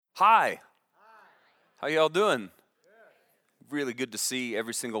Hi. How y'all doing? Really good to see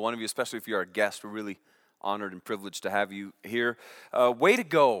every single one of you, especially if you're a guest. We're really honored and privileged to have you here. Way to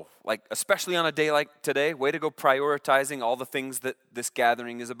go, especially on a day like today, way to go prioritizing all the things that this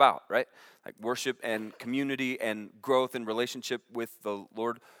gathering is about, right? Like worship and community and growth and relationship with the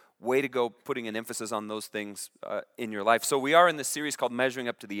Lord. Way to go putting an emphasis on those things in your life. So we are in this series called Measuring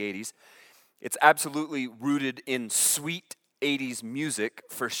Up to the 80s. It's absolutely rooted in sweet 80s music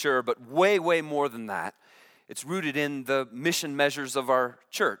for sure, but way, way more than that. It's rooted in the mission measures of our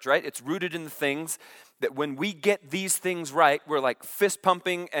church, right? It's rooted in the things that when we get these things right, we're like fist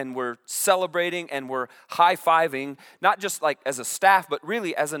pumping and we're celebrating and we're high-fiving, not just like as a staff, but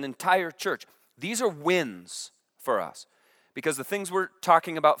really as an entire church. These are wins for us. Because the things we're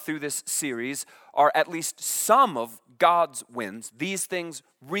talking about through this series are at least some of God's wins. These things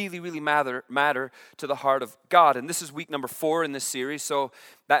really, really matter to the heart of God. And this is week number 4 in this series, so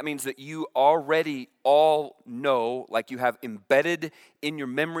that means that you already all know, like you have embedded in your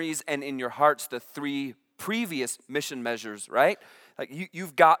memories and in your hearts, the 3 previous mission measures, right? Like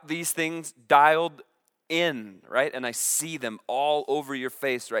you've got these things dialed in, right? And I see them all over your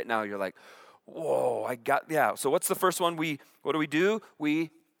face right now. You're like, whoa, So what's the first one? What do?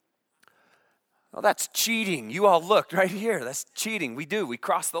 That's cheating. You all looked right here. That's cheating. We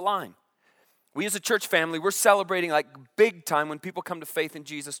cross the line. We as a church family, we're celebrating like big time when people come to faith in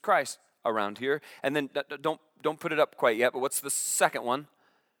Jesus Christ around here. And then don't put it up quite yet, but what's the second one?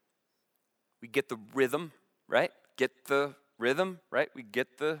 We get the rhythm, right? Get the rhythm, right? We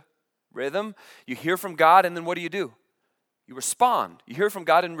get the rhythm. You hear from God, and then what do? You respond. You hear from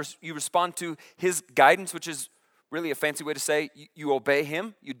God and you respond to His guidance, which is really a fancy way to say you obey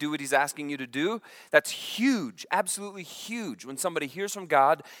Him. You do what He's asking you to do. That's huge, absolutely huge. When somebody hears from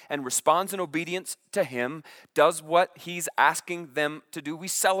God and responds in obedience to Him, does what He's asking them to do, we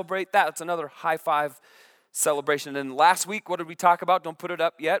celebrate that. It's another high five celebration. And last week, what did we talk about? Don't put it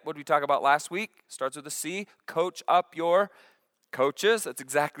up yet. What did we talk about last week? Starts with a C. Coach up your coaches. That's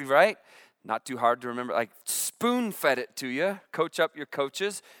exactly right. Not too hard to remember, like spoon-fed it to you. Coach up your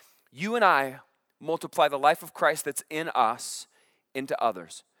coaches. You and I multiply the life of Christ that's in us into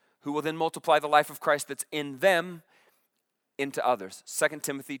others, who will then multiply the life of Christ that's in them into others. 2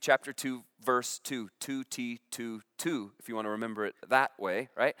 Timothy chapter 2, verse 2, 2T22, if you want to remember it that way,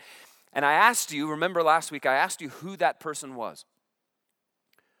 right? And I asked you, remember last week, I asked you who that person was.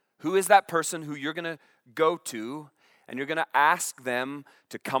 Who is that person who you're going to go to and you're going to ask them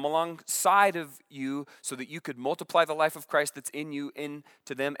to come alongside of you so that you could multiply the life of Christ that's in you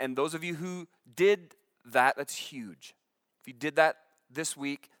into them. And those of you who did that, that's huge. If you did that this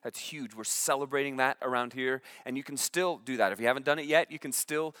week, that's huge. We're celebrating that around here. And you can still do that. If you haven't done it yet, you can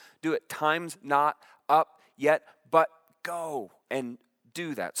still do it. Time's not up yet, but go and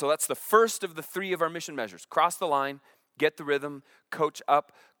do that. So that's the first of the 3 of our mission measures. Cross the line, get the rhythm, coach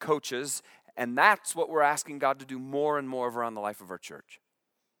up coaches. And that's what we're asking God to do more and more of around the life of our church.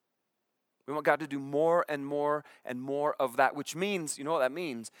 We want God to do more and more and more of that, which means, you know what that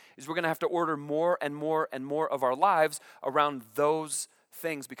means, is we're going to have to order more and more and more of our lives around those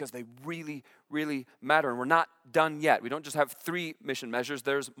things because they really, really matter. And we're not done yet. We don't just have 3 mission measures.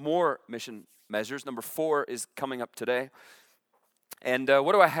 There's more mission measures. Number 4 is coming up today. And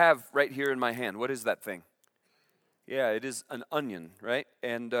what do I have right here in my hand? What is that thing? Yeah, it is an onion, right?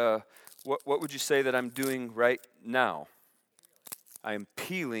 And what would you say that I'm doing right now? I am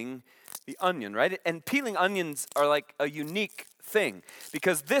peeling the onion, right? And peeling onions are like a unique thing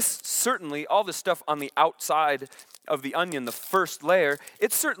because this certainly, all this stuff on the outside of the onion, the first layer,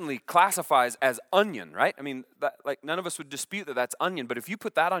 it certainly classifies as onion, right? I mean, none of us would dispute that that's onion, but if you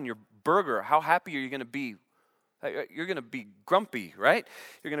put that on your burger, how happy are you going to be? You're going to be grumpy, right?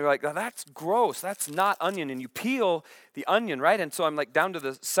 You're going to be like, oh, that's gross. That's not onion. And you peel the onion, right? And so I'm like down to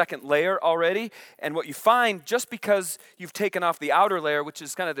the second layer already. And what you find, just because you've taken off the outer layer, which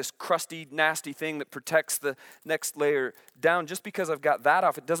is kind of this crusty, nasty thing that protects the next layer down, just because I've got that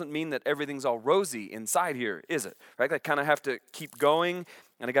off, it doesn't mean that everything's all rosy inside here, is it? Right? I kind of have to keep going.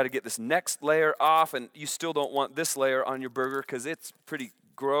 And I got to get this next layer off. And you still don't want this layer on your burger because it's pretty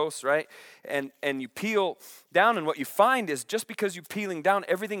gross, right? And you peel down, and what you find is just because you're peeling down,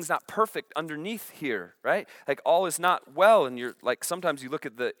 everything's not perfect underneath here, right? Like all is not well, and you're like, sometimes you look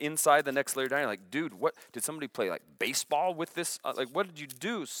at the inside, the next layer down, you're like, dude, what, did somebody play like baseball with this? Like, what did you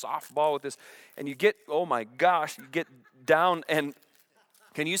do? Softball with this? And you get, oh my gosh, you get down, and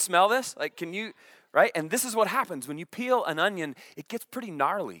can you smell this? Like, can you, right? And this is what happens when you peel an onion, it gets pretty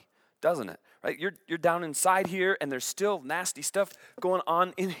gnarly, doesn't it? right? You're down inside here, and there's still nasty stuff going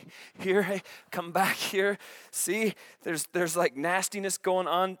on in here. Hey, come back here. See, there's like nastiness going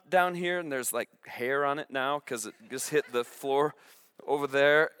on down here, and there's like hair on it now because it just hit the floor over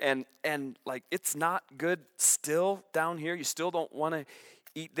there, and like it's not good still down here. You still don't want to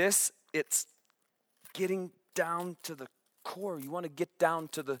eat this. It's getting down to the core. You want to get down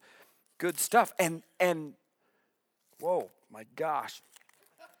to the good stuff. And whoa, my gosh.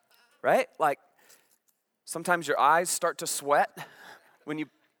 Right? Like sometimes your eyes start to sweat when you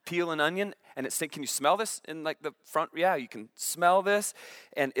peel an onion, and it's can you smell this in like the front? Yeah, you can smell this,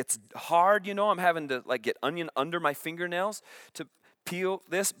 and it's hard, I'm having to like get onion under my fingernails to peel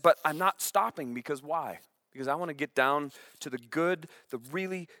this, but I'm not stopping because why? Because I want to get down to the good, the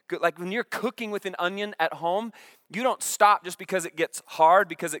really good. Like when you're cooking with an onion at home, you don't stop just because it gets hard,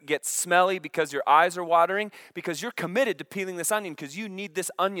 because it gets smelly, because your eyes are watering, because you're committed to peeling this onion, because you need this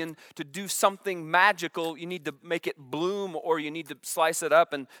onion to do something magical. You need to make it bloom, or you need to slice it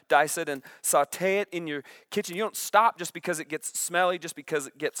up and dice it and saute it in your kitchen. You don't stop just because it gets smelly, just because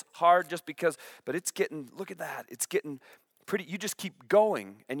it gets hard, but it's getting, look at that, it's getting pretty. You just keep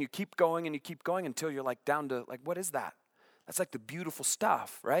going, and you keep going, and you keep going until you're like down to like, what is that? That's like the beautiful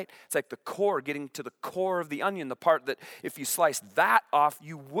stuff, right? It's like the core, getting to the core of the onion, the part that if you slice that off,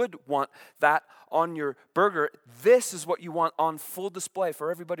 you would want that on your burger. This is what you want on full display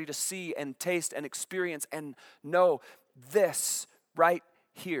for everybody to see and taste and experience and know. This right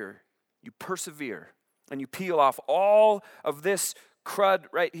here, you persevere and you peel off all of this crud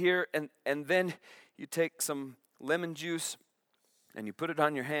right here, and then you take some lemon juice and you put it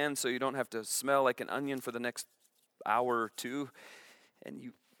on your hand so you don't have to smell like an onion for the next hour or two, and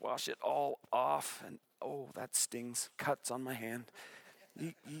you wash it all off, and oh, that stings, cuts on my hand.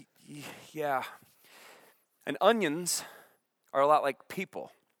 Yeah. And onions are a lot like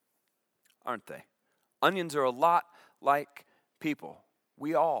people, aren't they? Onions are a lot like people.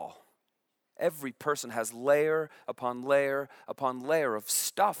 Every person has layer upon layer upon layer of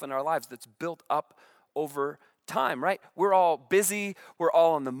stuff in our lives that's built up over time, right? We're all busy, we're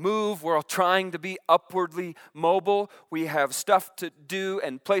all on the move, we're all trying to be upwardly mobile. We have stuff to do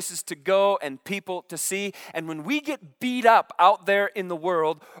and places to go and people to see. And when we get beat up out there in the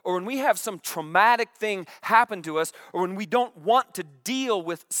world, or when we have some traumatic thing happen to us, or when we don't want to deal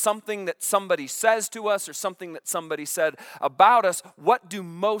with something that somebody says to us or something that somebody said about us, what do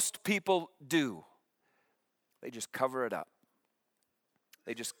most people do? They just cover it up.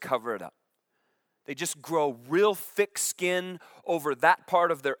 They just cover it up. They just grow real thick skin over that part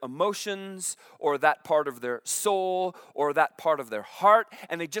of their emotions, or that part of their soul, or that part of their heart,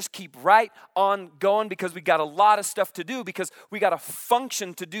 and they just keep right on going because we got a lot of stuff to do, because we got a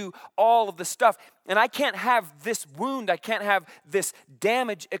function to do all of the stuff. And I can't have this wound, I can't have this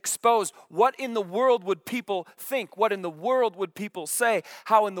damage exposed. What in the world would people think? What in the world would people say?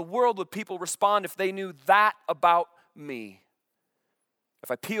 How in the world would people respond if they knew that about me? If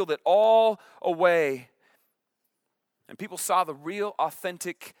I peeled it all away and people saw the real,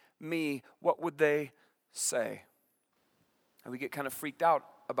 authentic me, what would they say? And we get kind of freaked out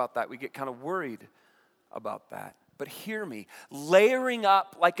about that. We get kind of worried about that. But hear me, layering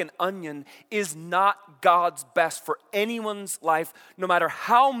up like an onion is not God's best for anyone's life, no matter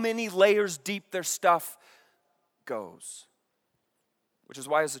how many layers deep their stuff goes. Which is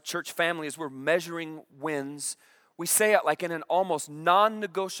why as a church family, as we're measuring wins, we say it like in an almost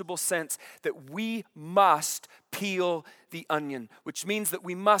non-negotiable sense that we must peel the onion, which means that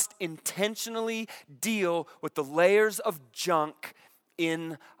we must intentionally deal with the layers of junk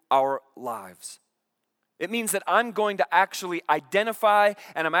in our lives. It means that I'm going to actually identify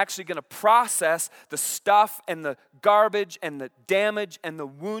and I'm actually going to process the stuff and the garbage and the damage and the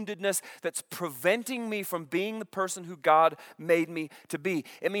woundedness that's preventing me from being the person who God made me to be.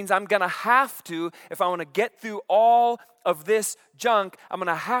 It means I'm going to have to, if I want to get through all of this junk, I'm going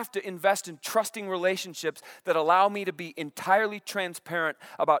to have to invest in trusting relationships that allow me to be entirely transparent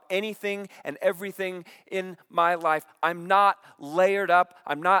about anything and everything in my life. I'm not layered up.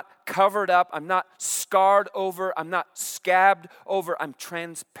 I'm not covered up. I'm not scarred over. I'm not scabbed over. I'm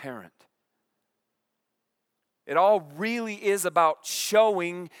transparent. It all really is about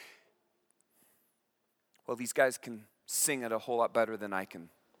showing, well, these guys can sing it a whole lot better than I can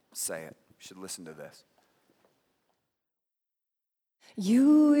say it. You should listen to this.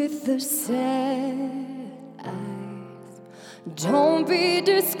 You with the sad eyes, don't be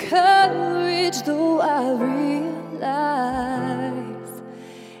discouraged, though I realize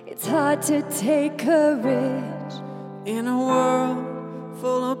it's hard to take courage in a world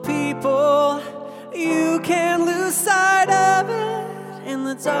full of people. You can't lose sight of it in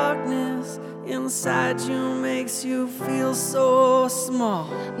the darkness inside you makes you feel so small.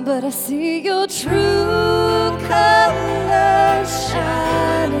 But I see your true colors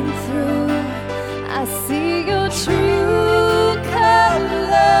shining through. I see your true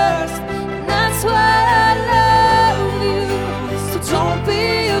colors, and that's why I love you. So don't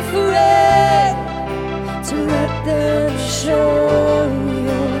be afraid to let them show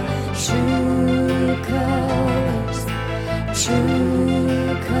your true colors.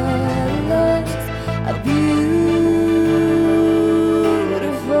 True colors are beautiful,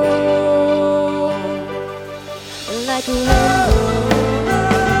 like a rainbow.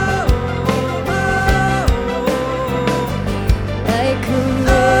 Like a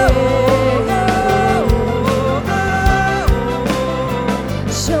rainbow.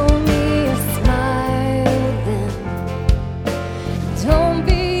 Show me a smile then. Don't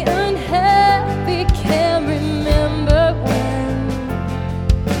be unhappy. Can't remember when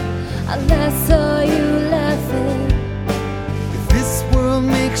I last saw you laughing. If this world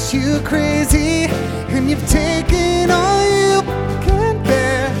makes you crazy and you've taken all you can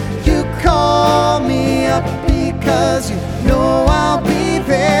bear, you call me up because you know I'll be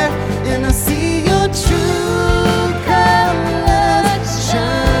there. And I see your true colors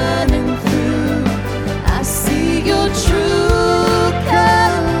shining through. I see your true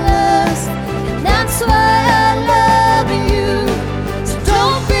colors, and that's why I love you. So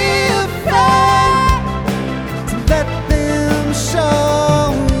don't be afraid to let them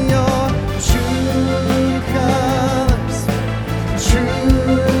show your true colors.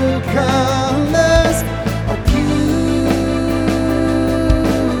 True colors are beautiful.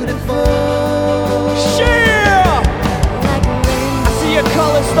 Yeah! like a rainbow. I see your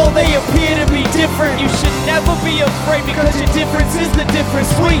colors, though they appear to be different. You should never be afraid because your difference is the difference.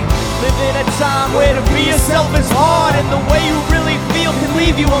 Sweet. Live in a time where to be yourself is hard, and the way you really feel can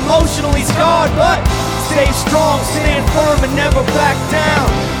leave you emotionally scarred. But stay strong, stand firm, and never back down.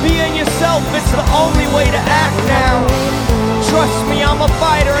 Being yourself is the only way to act now. Trust me, I'm a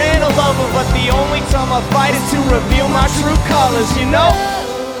fighter and a lover, but the only time I fight is to reveal my true colors, you know?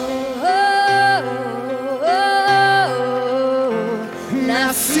 And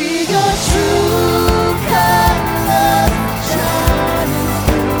I see your true colors shining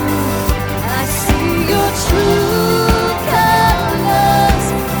through. I see your true colors.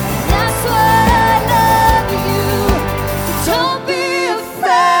 That's why I love you. So don't be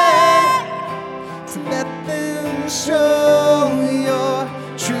afraid. To let them show your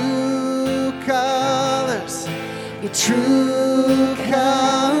true colors. Your true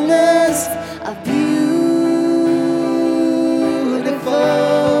colors are beautiful.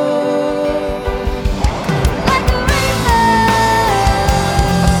 Like a rainbow.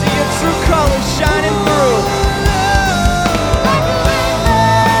 See your true colors shining through. Like a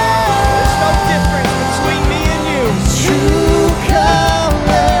There's no rainbow. difference between me and you. True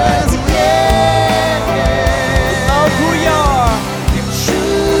colors, yeah. Love who you are. Your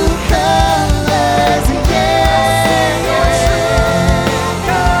true colors, yeah.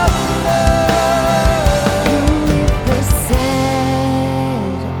 With the sad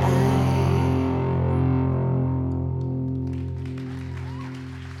eye.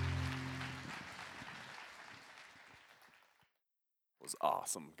 Was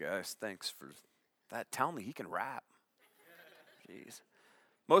awesome, guys. Thanks for that. Tell me he can rap. Jeez.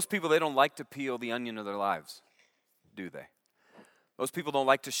 Most people, they don't like to peel the onion of their lives, do they? Most people don't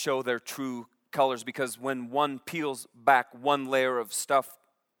like to show their true colors because when one peels back one layer of stuff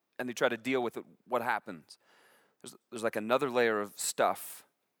and they try to deal with it, what happens? There's like another layer of stuff,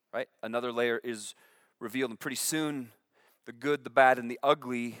 right? Another layer is revealed, and pretty soon the good, the bad, and the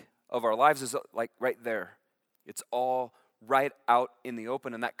ugly of our lives is like right there. It's all right out in the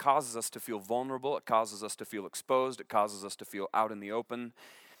open, and that causes us to feel vulnerable. It causes us to feel exposed. It causes us to feel out in the open.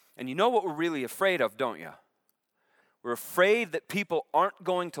 And you know what we're really afraid of, don't you? We're afraid that people aren't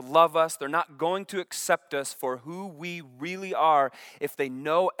going to love us. They're not going to accept us for who we really are if they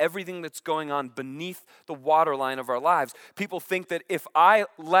know everything that's going on beneath the waterline of our lives. People think that if I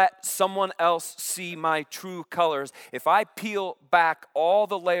let someone else see my true colors, if I peel back all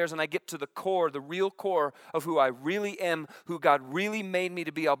the layers and I get to the core, the real core of who I really am, who God really made me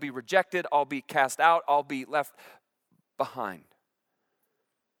to be, I'll be rejected, I'll be cast out, I'll be left behind.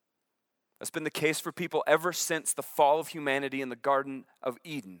 That's been the case for people ever since the fall of humanity in the Garden of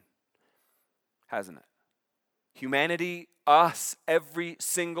Eden, hasn't it? Humanity, us, every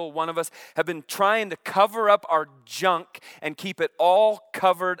single one of us, have been trying to cover up our junk and keep it all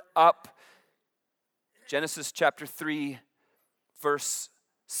covered up. Genesis chapter 3, verse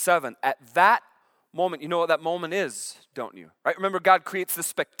 7. At that moment, you know what that moment is, don't you? Right? Remember, God creates this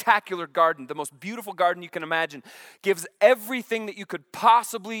spectacular garden, the most beautiful garden you can imagine, gives everything that you could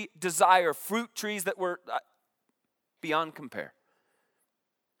possibly desire, fruit trees that were beyond compare.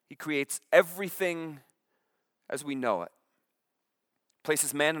 He creates everything as we know it.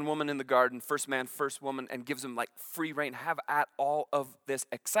 Places man and woman in the garden, first man, first woman, and gives them like free reign. Have at all of this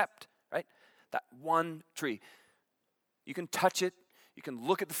except, right? That one tree. You can touch it. You can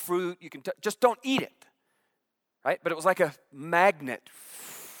look at the fruit. You can just don't eat it, right? But it was like a magnet.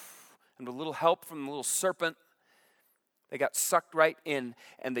 And with a little help from the little serpent, they got sucked right in.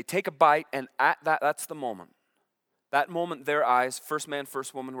 And they take a bite, and that's the moment. That moment, their eyes, first man,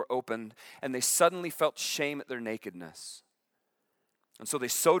 first woman, were opened, and they suddenly felt shame at their nakedness. And so they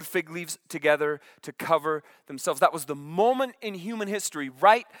sewed fig leaves together to cover themselves. That was the moment in human history,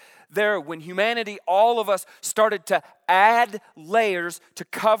 right there, when humanity, all of us, started to add layers to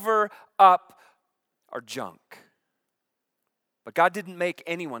cover up our junk. But God didn't make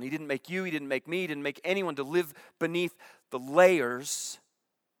anyone. He didn't make you. He didn't make me. He didn't make anyone to live beneath the layers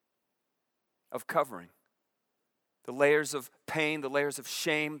of covering. The layers of pain, the layers of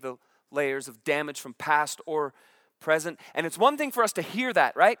shame, the layers of damage from past or present. And it's one thing for us to hear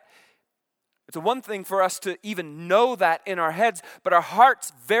that, right? It's one thing for us to even know that in our heads, but our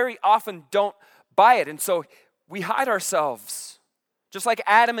hearts very often don't buy it. And so we hide ourselves, just like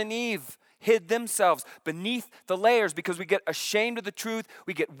Adam and Eve hid themselves beneath the layers because we get ashamed of the truth.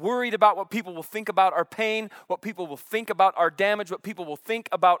 We get worried about what people will think about our pain, what people will think about our damage, what people will think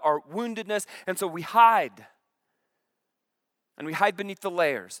about our woundedness. And so we hide. And we hide beneath the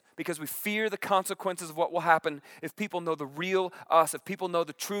layers because we fear the consequences of what will happen if people know the real us, if people know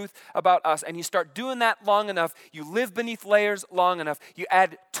the truth about us. And you start doing that long enough, you live beneath layers long enough, you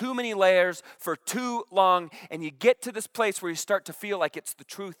add too many layers for too long, and you get to this place where you start to feel like it's the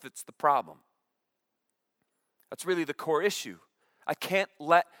truth that's the problem. That's really the core issue. I can't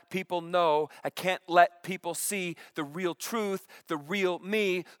let people know, I can't let people see the real truth, the real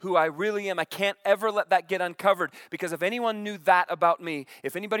me, who I really am. I can't ever let that get uncovered, because if anyone knew that about me,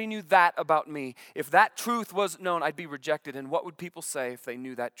 if anybody knew that about me, if that truth was known, I'd be rejected. And what would people say if they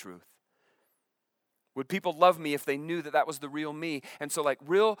knew that truth? Would people love me if they knew that that was the real me? And so like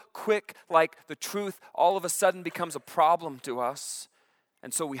real quick, like the truth all of a sudden becomes a problem to us.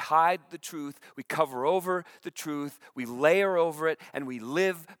 And so we hide the truth, we cover over the truth, we layer over it, and we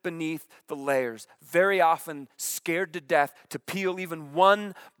live beneath the layers, very often scared to death to peel even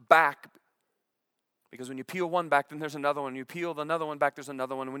one back. Because when you peel one back, then there's another one. You peel another one back, there's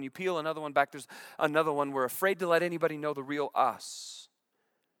another one. When you peel another one back, there's another one. We're afraid to let anybody know the real us.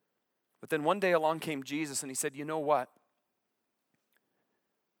 But then one day along came Jesus, and he said, you know what?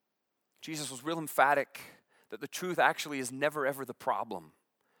 Jesus was real emphatic that the truth actually is never ever the problem.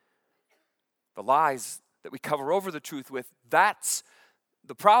 The lies that we cover over the truth with, that's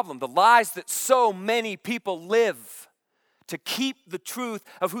the problem. The lies that so many people live to keep the truth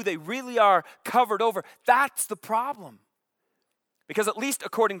of who they really are covered over, that's the problem. Because at least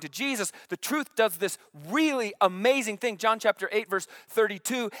according to Jesus, the truth does this really amazing thing. John chapter 8, verse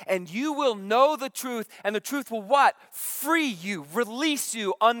 32, and you will know the truth, and the truth will what? Free you, release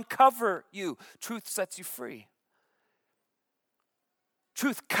you, uncover you. Truth sets you free.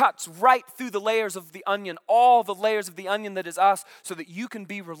 Truth cuts right through the layers of the onion, all the layers of the onion that is us, so that you can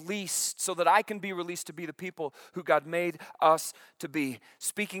be released, so that I can be released to be the people who God made us to be.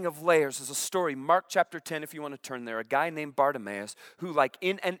 Speaking of layers, there's a story, Mark chapter 10, if you want to turn there, a guy named Bartimaeus who like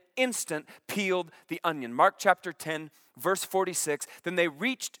in an instant peeled the onion. Mark chapter 10, verse 46, then they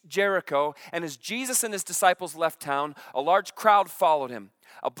reached Jericho, and as Jesus and his disciples left town, a large crowd followed him.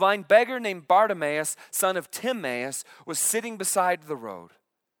 A blind beggar named Bartimaeus, son of Timaeus, was sitting beside the road.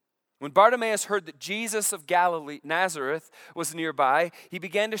 When Bartimaeus heard that Jesus of Galilee, Nazareth, was nearby, he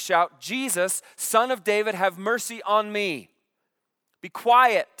began to shout, Jesus, son of David, have mercy on me. Be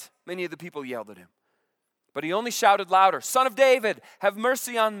quiet, many of the people yelled at him. But he only shouted louder, Son of David, have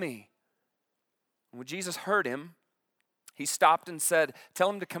mercy on me. And when Jesus heard him, he stopped and said, tell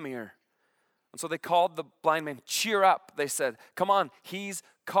him to come here. And so they called the blind man. Cheer up, they said. Come on, he's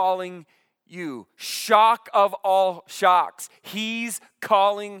calling you. Shock of all shocks. He's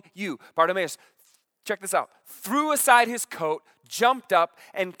calling you. Bartimaeus, check this out. Threw aside his coat, jumped up,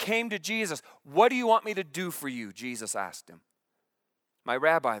 and came to Jesus. What do you want me to do for you? Jesus asked him. My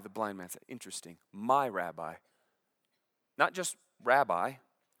rabbi, the blind man said. Interesting. My rabbi. Not just rabbi.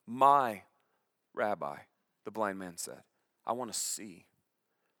 My rabbi, the blind man said. I want to see.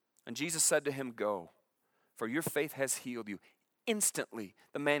 And Jesus said to him, go, for your faith has healed you. Instantly,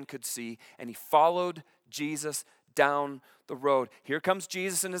 the man could see, and he followed Jesus down the road. Here comes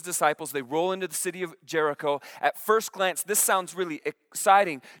Jesus and his disciples. They roll into the city of Jericho. At first glance, this sounds really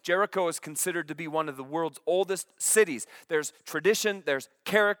exciting. Jericho is considered to be one of the world's oldest cities. There's tradition, there's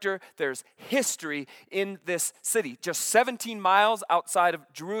character, there's history in this city. Just 17 miles outside of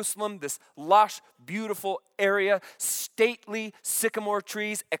Jerusalem, this lush, beautiful area, stately sycamore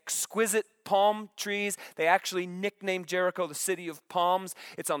trees, exquisite palm trees. They actually nicknamed Jericho the city of palms.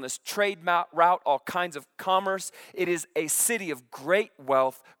 It's on this trade route, all kinds of commerce. It is a city of great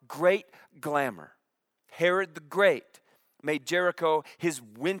wealth, great glamour. Herod the Great made Jericho his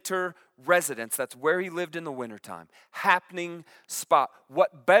winter residence. That's where he lived in the wintertime. Happening spot.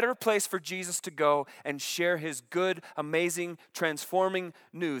 What better place for Jesus to go and share his good, amazing, transforming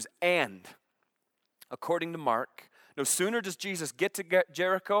news? And according to Mark, no sooner does Jesus get to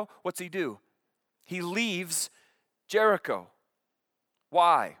Jericho, what's he do? He leaves Jericho.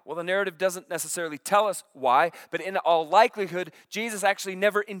 Why? Well, the narrative doesn't necessarily tell us why, but in all likelihood, Jesus actually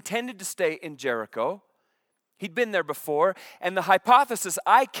never intended to stay in Jericho. He'd been there before, and the hypothesis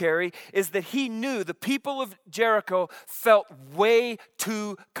I carry is that he knew the people of Jericho felt way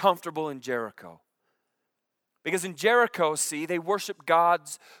too comfortable in Jericho. Because in Jericho, see, they worshiped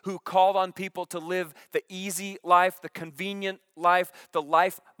gods who called on people to live the easy life, the convenient life, the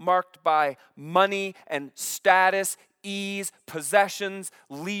life marked by money and status, ease, possessions,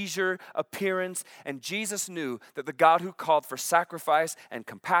 leisure, appearance. And Jesus knew that the God who called for sacrifice and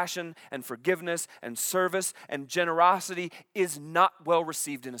compassion and forgiveness and service and generosity is not well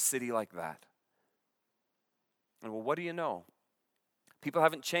received in a city like that. And well, what do you know? People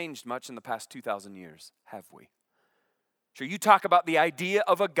haven't changed much in the past 2,000 years, have we? Sure, you talk about the idea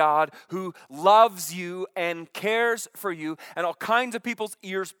of a God who loves you and cares for you, and all kinds of people's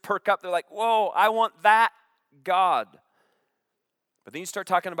ears perk up. They're like, whoa, I want that God. But then you start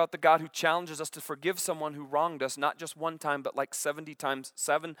talking about the God who challenges us to forgive someone who wronged us, not just one time, but like 70 times,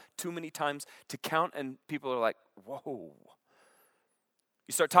 7, too many times to count, and people are like, whoa.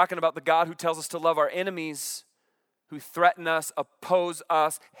 You start talking about the God who tells us to love our enemies, who threaten us, oppose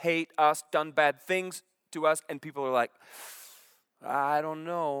us, hate us, done bad things to us, and people are like, I don't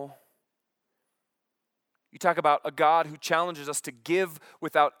know. You talk about a God who challenges us to give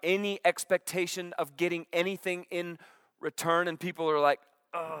without any expectation of getting anything in return, and people are like,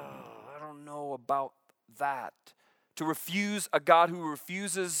 I don't know about that. To refuse a God who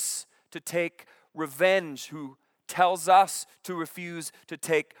refuses to take revenge, who tells us to refuse to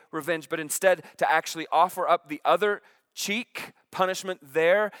take revenge, but instead to actually offer up the other cheek, punishment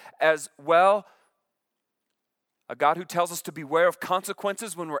there as well. A God who tells us to beware of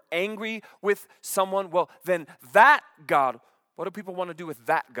consequences when we're angry with someone. Well, then that God, what do people want to do with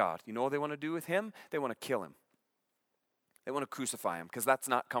that God? You know what they want to do with him? They want to kill him. They want to crucify him because that's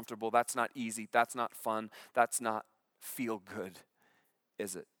not comfortable, that's not easy, that's not fun, that's not feel good,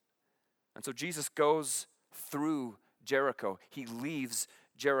 is it? And so Jesus goes through Jericho. He leaves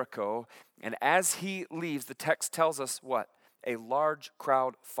Jericho, and as he leaves, the text tells us what? A large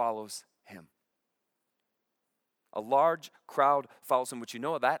crowd follows him. A large crowd follows him, which you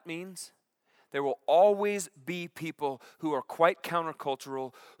know what that means? There will always be people who are quite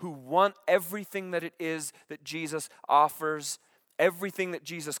countercultural, who want everything that it is that Jesus offers, everything that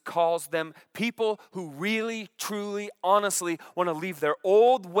Jesus calls them. People who really, truly, honestly want to leave their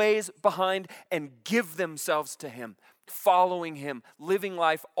old ways behind and give themselves to him, following him, living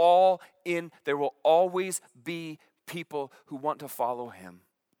life all in. There will always be people who want to follow him.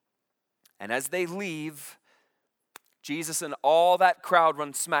 And as they leave, Jesus and all that crowd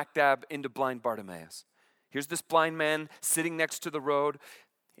run smack dab into blind Bartimaeus. Here's this blind man sitting next to the road,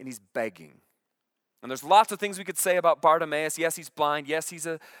 and he's begging. And there's lots of things we could say about Bartimaeus. Yes, he's blind. Yes, he's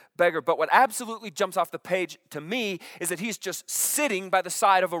a beggar. But what absolutely jumps off the page to me is that he's just sitting by the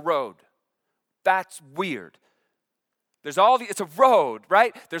side of a road. That's weird. It's a road,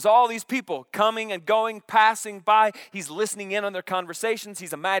 right? There's all these people coming and going, passing by. He's listening in on their conversations.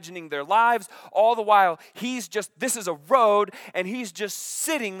 He's imagining their lives. All the while, this is a road, and he's just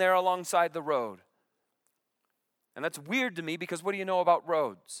sitting there alongside the road. And that's weird to me because what do you know about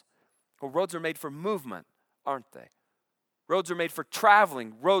roads? Well, roads are made for movement, aren't they? Roads are made for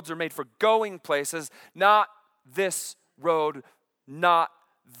traveling. Roads are made for going places. Not this road, not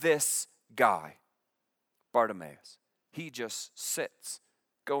this guy, Bartimaeus. He just sits,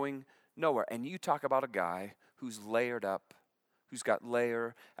 going nowhere. And you talk about a guy who's layered up, who's got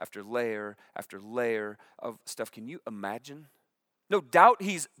layer after layer after layer of stuff. Can you imagine? No doubt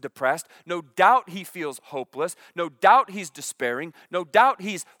he's depressed. No doubt he feels hopeless. No doubt he's despairing. No doubt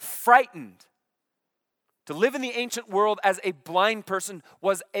he's frightened. To live in the ancient world as a blind person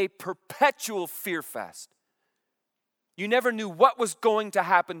was a perpetual fear fest. You never knew what was going to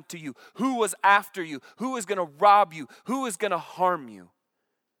happen to you, who was after you, who was going to rob you, who was going to harm you.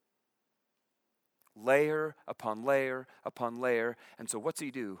 Layer upon layer upon layer. And so what's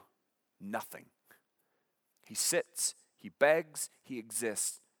he do? Nothing. He sits, he begs, he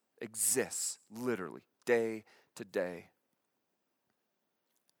exists literally day to day.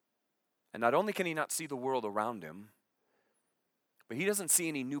 And not only can he not see the world around him, but he doesn't see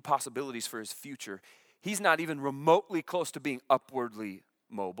any new possibilities for his future. He's not even remotely close to being upwardly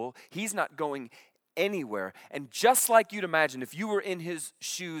mobile. He's not going anywhere. And just like you'd imagine, if you were in his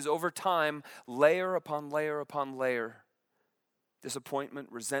shoes over time, layer upon layer upon layer, disappointment,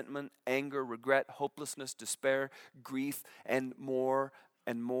 resentment, anger, regret, hopelessness, despair, grief, and more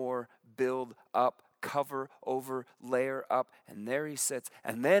build up, cover over, layer up, and there he sits.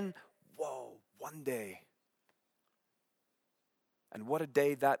 And then, whoa, one day. And what a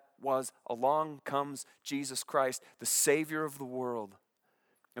day that was. Along comes Jesus Christ, the Savior of the world.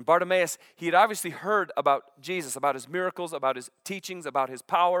 And Bartimaeus, he had obviously heard about Jesus, about his miracles, about his teachings, about his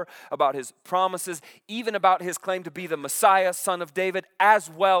power, about his promises, even about his claim to be the Messiah, Son of David, as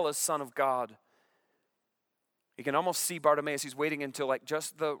well as Son of God. You can almost see Bartimaeus, he's waiting until like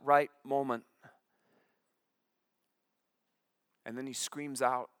just the right moment. And then he screams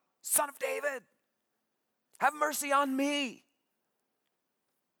out, "Son of David, have mercy on me."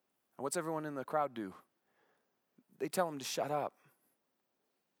 And what's everyone in the crowd do? They tell him to shut up.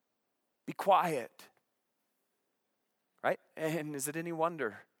 Be quiet. Right? And is it any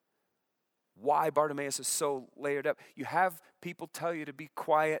wonder why Bartimaeus is so layered up? You have people tell you to be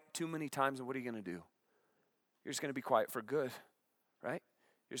quiet too many times, and what are you going to do? You're just going to be quiet for good, right?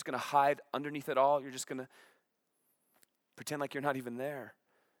 You're just going to hide underneath it all. You're just going to pretend like you're not even there.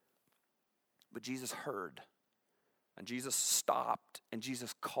 But Jesus heard, and Jesus stopped, and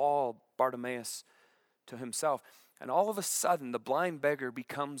Jesus called Bartimaeus to himself. And all of a sudden, the blind beggar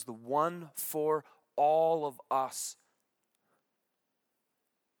becomes the one for all of us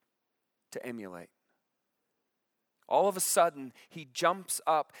to emulate. All of a sudden, he jumps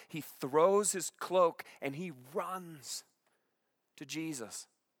up, he throws his cloak, and he runs to Jesus.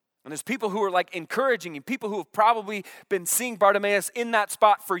 And there's people who are like encouraging him, people who have probably been seeing Bartimaeus in that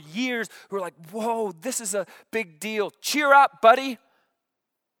spot for years, who are like, whoa, this is a big deal. Cheer up, buddy.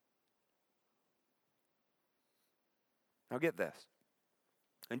 Now get this.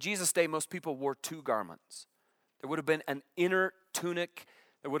 In Jesus' day, most people wore two garments. There would have been an inner tunic.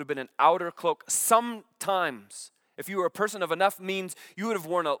 There would have been an outer cloak. Sometimes, if you were a person of enough means, you would have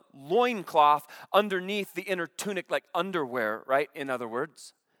worn a loincloth underneath the inner tunic, like underwear, right? In other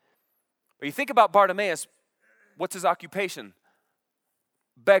words. But you think about Bartimaeus, what's his occupation?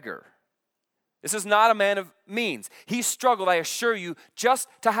 Beggar. This is not a man of means. He struggled, I assure you, just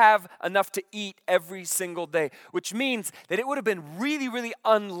to have enough to eat every single day, which means that it would have been really, really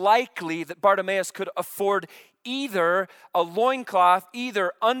unlikely that Bartimaeus could afford either a loincloth,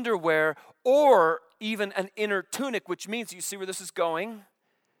 either underwear, or even an inner tunic, which means, you see where this is going?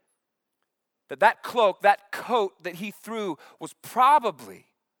 That cloak, that coat that he threw was probably,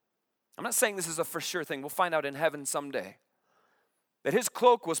 I'm not saying this is a for sure thing, we'll find out in heaven someday, that his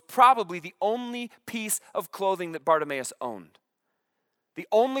cloak was probably the only piece of clothing that Bartimaeus owned. The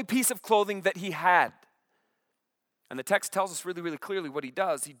only piece of clothing that he had. And the text tells us really, really clearly what he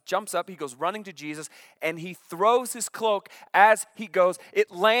does. He jumps up, he goes running to Jesus, and he throws his cloak as he goes.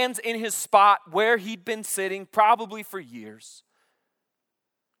 It lands in his spot where he'd been sitting probably for years.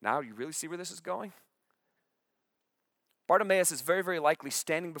 Now, you really see where this is going? Bartimaeus is very, very likely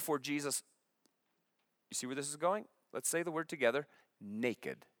standing before Jesus. You see where this is going? Let's say the word together.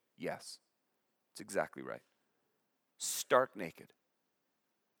 Naked. Yes, that's exactly right. Stark naked.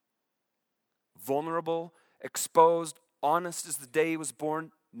 Vulnerable, exposed, honest as the day he was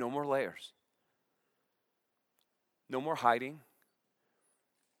born. No more layers. No more hiding.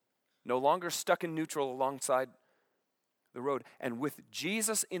 No longer stuck in neutral alongside the road. And with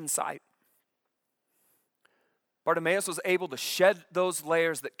Jesus in sight, Bartimaeus was able to shed those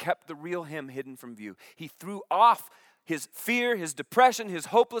layers that kept the real him hidden from view. He threw off his fear, his depression, his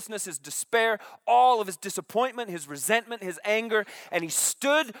hopelessness, his despair, all of his disappointment, his resentment, his anger, and he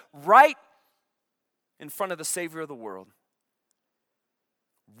stood right in front of the Savior of the world,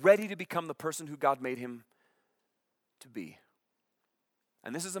 ready to become the person who God made him to be.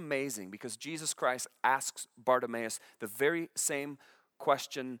 And this is amazing because Jesus Christ asks Bartimaeus the very same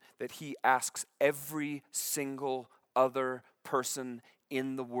question that he asks every single other person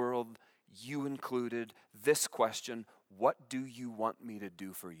in the world, you included, this question: what do you want me to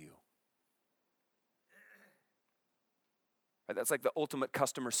do for you? Right, that's like the ultimate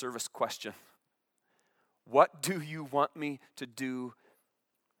customer service question. What do you want me to do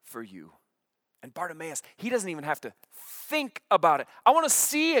for you? And Bartimaeus, he doesn't even have to think about it. I want to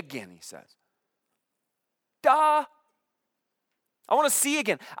see again, he says. Duh. I want to see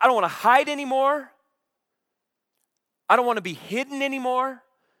again. I don't want to hide anymore. I don't want to be hidden anymore.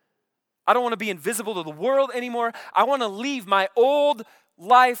 I don't want to be invisible to the world anymore. I want to leave my old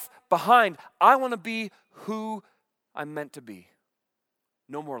life behind. I want to be who I'm meant to be.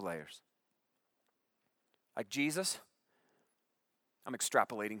 No more layers. Like Jesus, I'm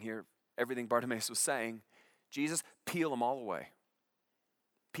extrapolating here everything Bartimaeus was saying. Jesus, peel them all away.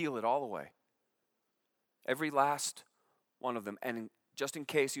 Peel it all away. Every last one of them. And just in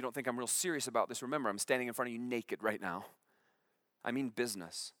case you don't think I'm real serious about this, remember, I'm standing in front of you naked right now. I mean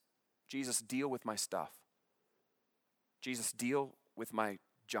business. Jesus, deal with my stuff. Jesus, deal with my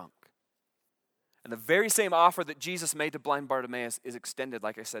junk. And the very same offer that Jesus made to blind Bartimaeus is extended,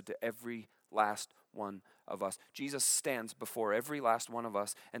 like I said, to every last one of us. Jesus stands before every last one of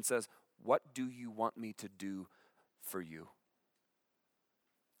us and says, what do you want me to do for you?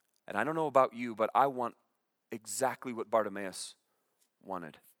 And I don't know about you, but I want exactly what Bartimaeus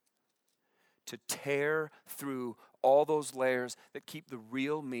wanted. To tear through all those layers that keep the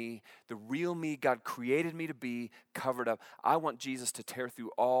real me God created me to be, covered up. I want Jesus to tear through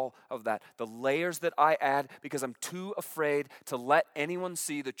all of that. The layers that I add because I'm too afraid to let anyone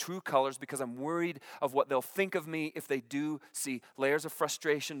see the true colors because I'm worried of what they'll think of me if they do see. Layers of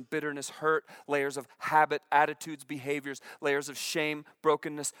frustration, bitterness, hurt, layers of habit, attitudes, behaviors, layers of shame,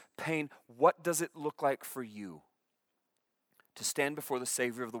 brokenness, pain. What does it look like for you to stand before the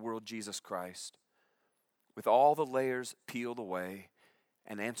Savior of the world, Jesus Christ, with all the layers peeled away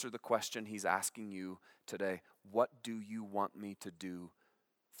and answer the question he's asking you today? What do you want me to do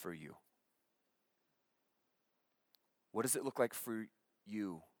for you? What does it look like for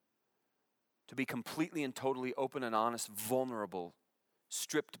you to be completely and totally open and honest, vulnerable,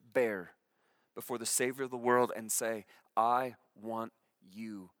 stripped bare before the Savior of the world and say, I want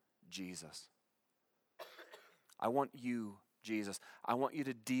you, Jesus. I want you, Jesus. I want you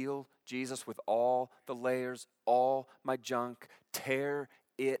to deal, Jesus, with all the layers, all my junk. Tear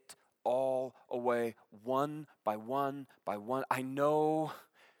it all away, one by one by one. I know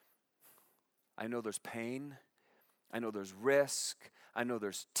there's pain. I know there's risk. I know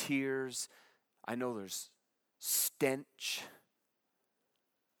there's tears. I know there's stench.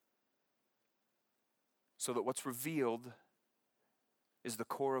 So that what's revealed is the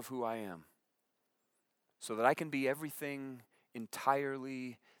core of who I am. So that I can be everything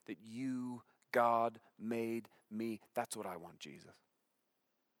entirely that you, God, made me. That's what I want, Jesus.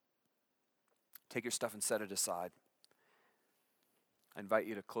 Take your stuff and set it aside. I invite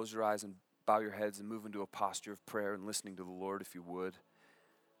you to close your eyes and bow your heads and move into a posture of prayer and listening to the Lord if you would.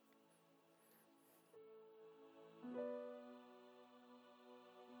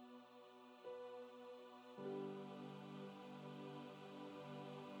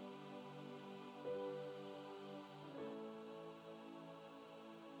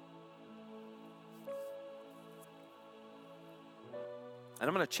 And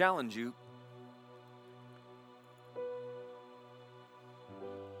I'm going to challenge you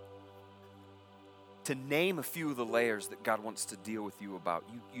to name a few of the layers that God wants to deal with you about.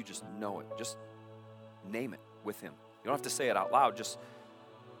 You just know it. Just name it with him. You don't have to say it out loud. Just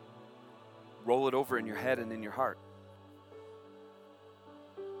roll it over in your head and in your heart.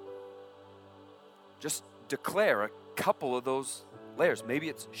 Just declare a couple of those layers. Maybe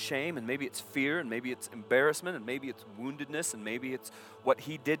it's shame, and maybe it's fear, and maybe it's embarrassment, and maybe it's woundedness, and maybe it's what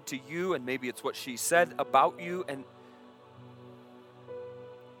he did to you, and maybe it's what she said about you. And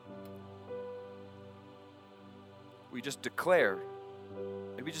we just declare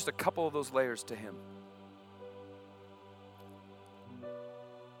maybe just a couple of those layers to him.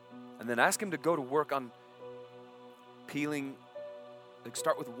 And then ask him to go to work on peeling, like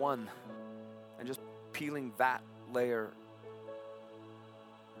start with one and just peeling that layer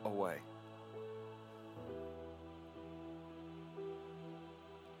away.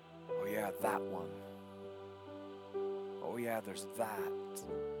 Oh yeah, that one. Oh yeah, there's that.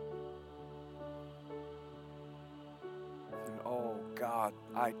 And oh God,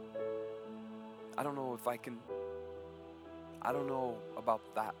 I don't know if I can, I don't know about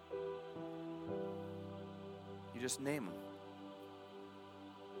that. You just name them.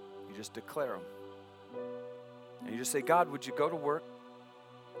 You just declare them. And you just say, God, would you go to work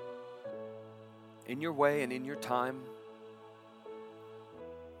in your way and in your time?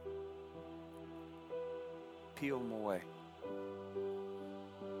 Peel them away.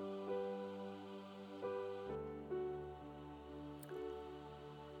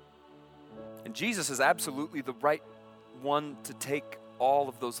 And And Jesus is absolutely the right one to take all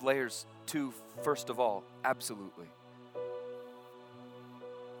of those layers to, first of all, absolutely.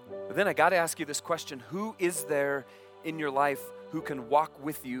 But then I got to ask you this question: who is there in your life who can walk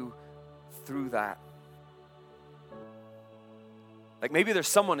with you through that? Like maybe there's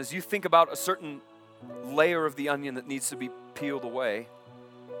someone, as you think about a certain layer of the onion that needs to be peeled away,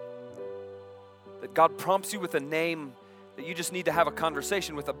 that God prompts you with a name that you just need to have a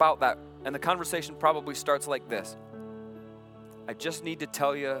conversation with about that. And the conversation probably starts like this: I just need to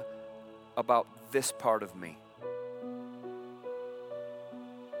tell you about this part of me.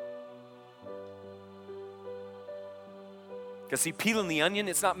 Because see, peeling the onion,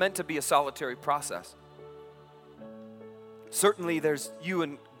 it's not meant to be a solitary process. Certainly there's you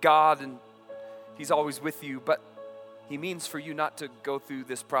and God, and He's always with you, but He means for you not to go through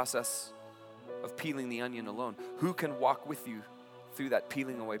this process of peeling the onion alone. Who can walk with you through that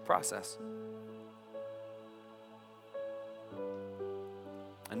peeling away process?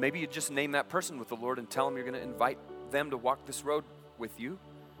 And maybe you just name that person with the Lord and tell them you're going to invite them to walk this road with you.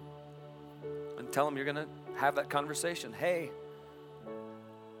 And tell them you're going to have that conversation. Hey,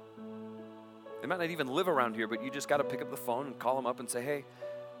 they might not even live around here, but you just got to pick up the phone and call them up and say, hey,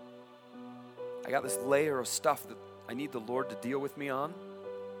 I got this layer of stuff that I need the Lord to deal with me on.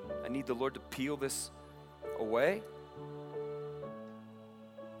 I need the Lord to peel this away.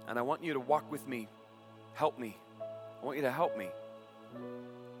 And I want you to walk with me. Help me. I want you to help me.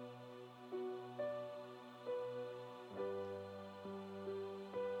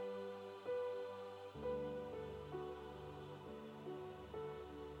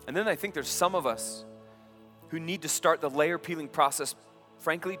 And then I think there's some of us who need to start the layer peeling process,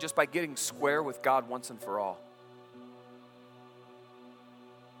 frankly, just by getting square with God once and for all.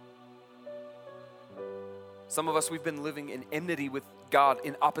 Some of us, we've been living in enmity with God,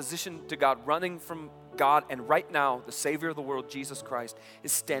 in opposition to God, running from God. And right now, the Savior of the world, Jesus Christ,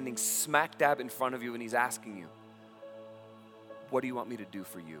 is standing smack dab in front of you, and He's asking you, what do you want me to do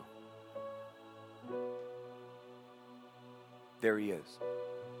for you? There He is.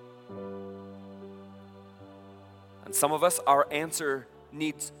 And some of us, our answer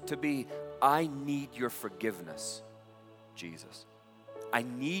needs to be, I need your forgiveness, Jesus. I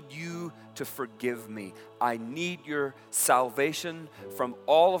need you to forgive me. I need your salvation from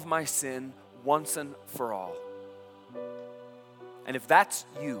all of my sin once and for all. And if that's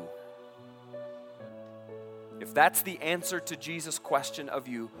you, if that's the answer to Jesus' question of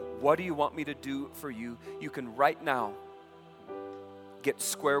you, what do you want me to do for you? You can right now get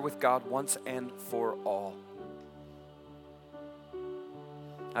square with God once and for all.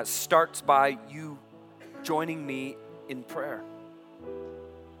 That starts by you joining me in prayer.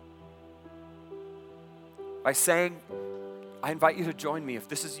 By saying, I invite you to join me if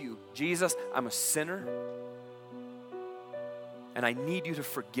this is you. Jesus, I'm a sinner, and I need you to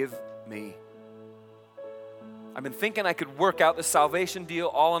forgive me. I've been thinking I could work out the salvation deal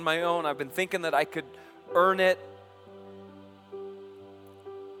all on my own. I've been thinking that I could earn it.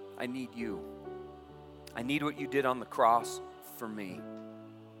 I need you. I need what you did on the cross for me.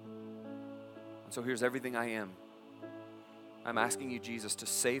 And so here's everything I am. I'm asking you, Jesus, to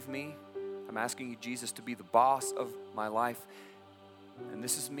save me. I'm asking you, Jesus, to be the boss of my life. And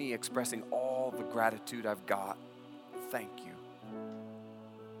this is me expressing all the gratitude I've got. Thank you.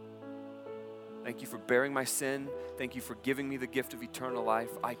 Thank you for bearing my sin. Thank you for giving me the gift of eternal life.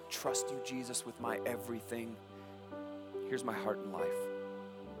 I trust you, Jesus, with my everything. Here's my heart and life.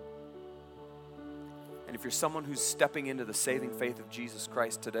 And if you're someone who's stepping into the saving faith of Jesus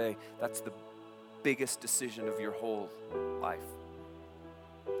Christ today, that's the biggest decision of your whole life.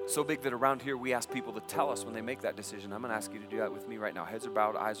 So big that around here we ask people to tell us when they make that decision. I'm going to ask you to do that with me right now. Heads are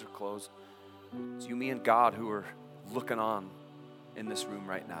bowed, eyes are closed. It's you, me, and God who are looking on in this room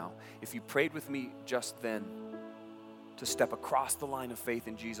right now. If you prayed with me just then to step across the line of faith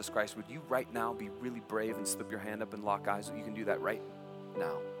in Jesus Christ, would you right now be really brave and slip your hand up and lock eyes? You can do that right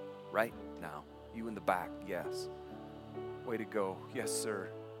now. Right now. You in the back, yes. Way to go. Yes, sir.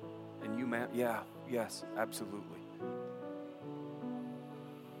 And you, ma'am? Yeah, yes, absolutely.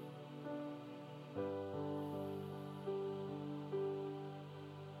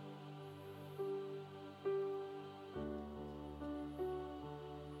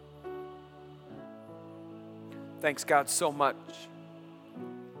 Thanks, God, so much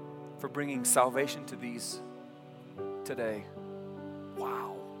for bringing salvation to these today.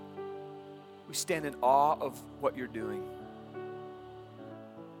 Wow. We stand in awe of what you're doing.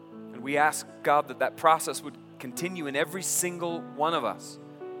 And we ask, God, that that process would continue in every single one of us.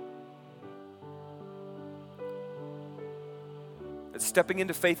 That That stepping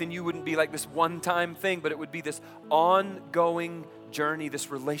into faith in you wouldn't be like this one-time thing, but it would be this ongoing journey,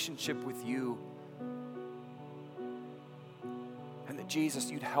 this relationship with you. And that Jesus,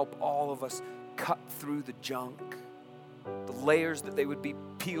 you'd help all of us cut through the junk, the layers that they would be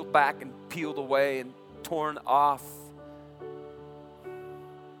peeled back and peeled away and torn off.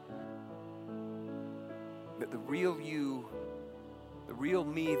 That the real you, the real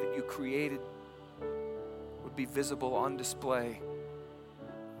me that you created would be visible on display.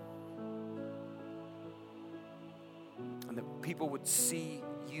 And that people would see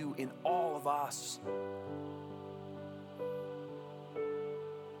you in all of us.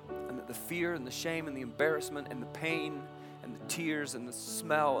 And that the fear and the shame and the embarrassment and the pain and the tears and the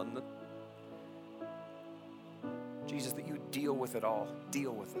smell and the... Jesus, that you would deal with it all.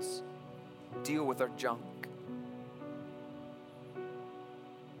 Deal with us. Deal with our junk.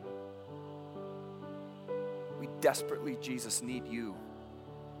 We desperately, Jesus, need you.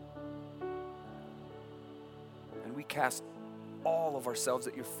 And we cast all of ourselves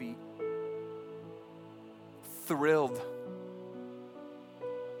at your feet, thrilled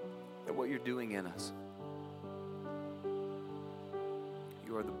at what you're doing in us.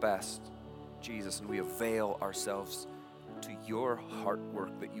 You are the best, Jesus, and we avail ourselves to your heart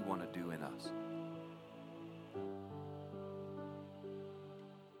work that you want to do in us.